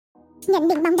Nhận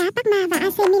định bóng đá Parma và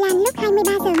AC Milan lúc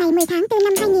 23 giờ ngày 10 tháng 4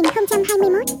 năm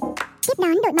 2021. Tiếp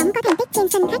đón đội bóng có thành tích trên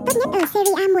sân khách tốt nhất ở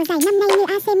Serie A mùa giải năm nay như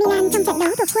AC Milan trong trận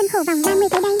đấu thuộc khuôn khổ vòng 30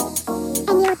 tới đây.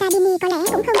 Ennio Tardini có lẽ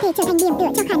cũng không thể trở thành điểm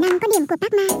tựa cho khả năng có điểm của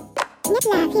Parma. Nhất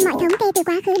là khi mọi thống kê từ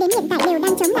quá khứ đến hiện tại đều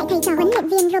đang chống lại thầy trò huấn luyện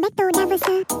viên Roberto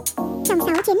D'Aversa. Trong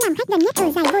 6 chuyến làm khách gần nhất ở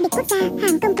giải vô địch quốc gia,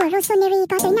 hàng công của Rossoneri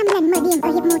có tới 5 lần mở điểm ở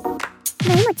hiệp 1.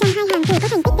 Với một trong hai hàng thủ có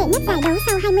thành tích tệ nhất giải đấu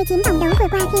sau 29 vòng đấu vừa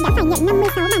qua khi đã phải nhận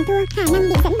 56 bàn thua, khả năng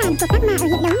bị dẫn bàn của Parma ở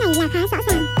hiệp đấu này là khá rõ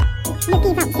ràng. Được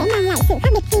kỳ vọng sẽ mang lại sự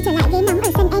khác biệt khi trở lại ghế nóng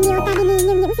ở sân Ennio Tardini,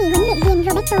 nhưng những gì huấn luyện viên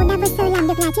Roberto D'Aversa làm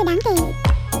được là chưa đáng kể.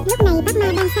 Lúc này Parma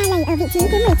đang sa lầy ở vị trí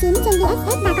thứ 19 trên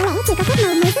DSS và có lẽ chỉ có phép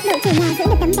màu mới giúp đội chủ nhà giữ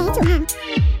được tấm vé trụ hạng.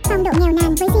 Phong độ nghèo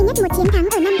nàn với duy nhất một chiến thắng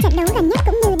ở 5 trận đấu gần nhất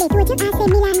cũng như để thua trước AC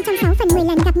Milan trong 6 phần 10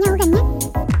 lần gặp nhau gần nhất.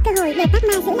 Cơ hội để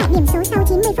Parma giữ lại điểm số sau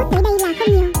 90 phút tới đây là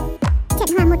không nhiều.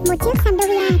 Trận hòa 1-1 trước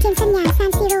Sampdoria trên sân nhà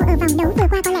San Siro ở vòng đấu vừa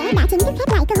qua có lẽ đã chính thức khép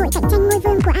lại cơ hội cạnh tranh ngôi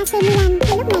vương của AC Milan,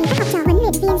 khi lúc này các học trò huấn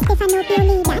luyện viên Stefano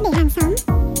Pioli đã để hàng xóm.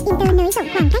 Inter nới rộng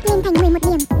khoảng cách lên thành 11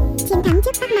 điểm. Chiến thắng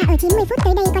trước Parma ở 90 phút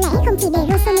tới đây có lẽ không chỉ để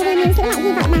Rossoneri níu giữ lại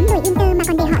hy vọng bám đuổi Inter mà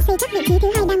còn để họ xây chắc vị trí thứ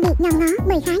hai đang bị nhòm ngó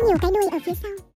bởi khá nhiều cái đuôi ở phía sau.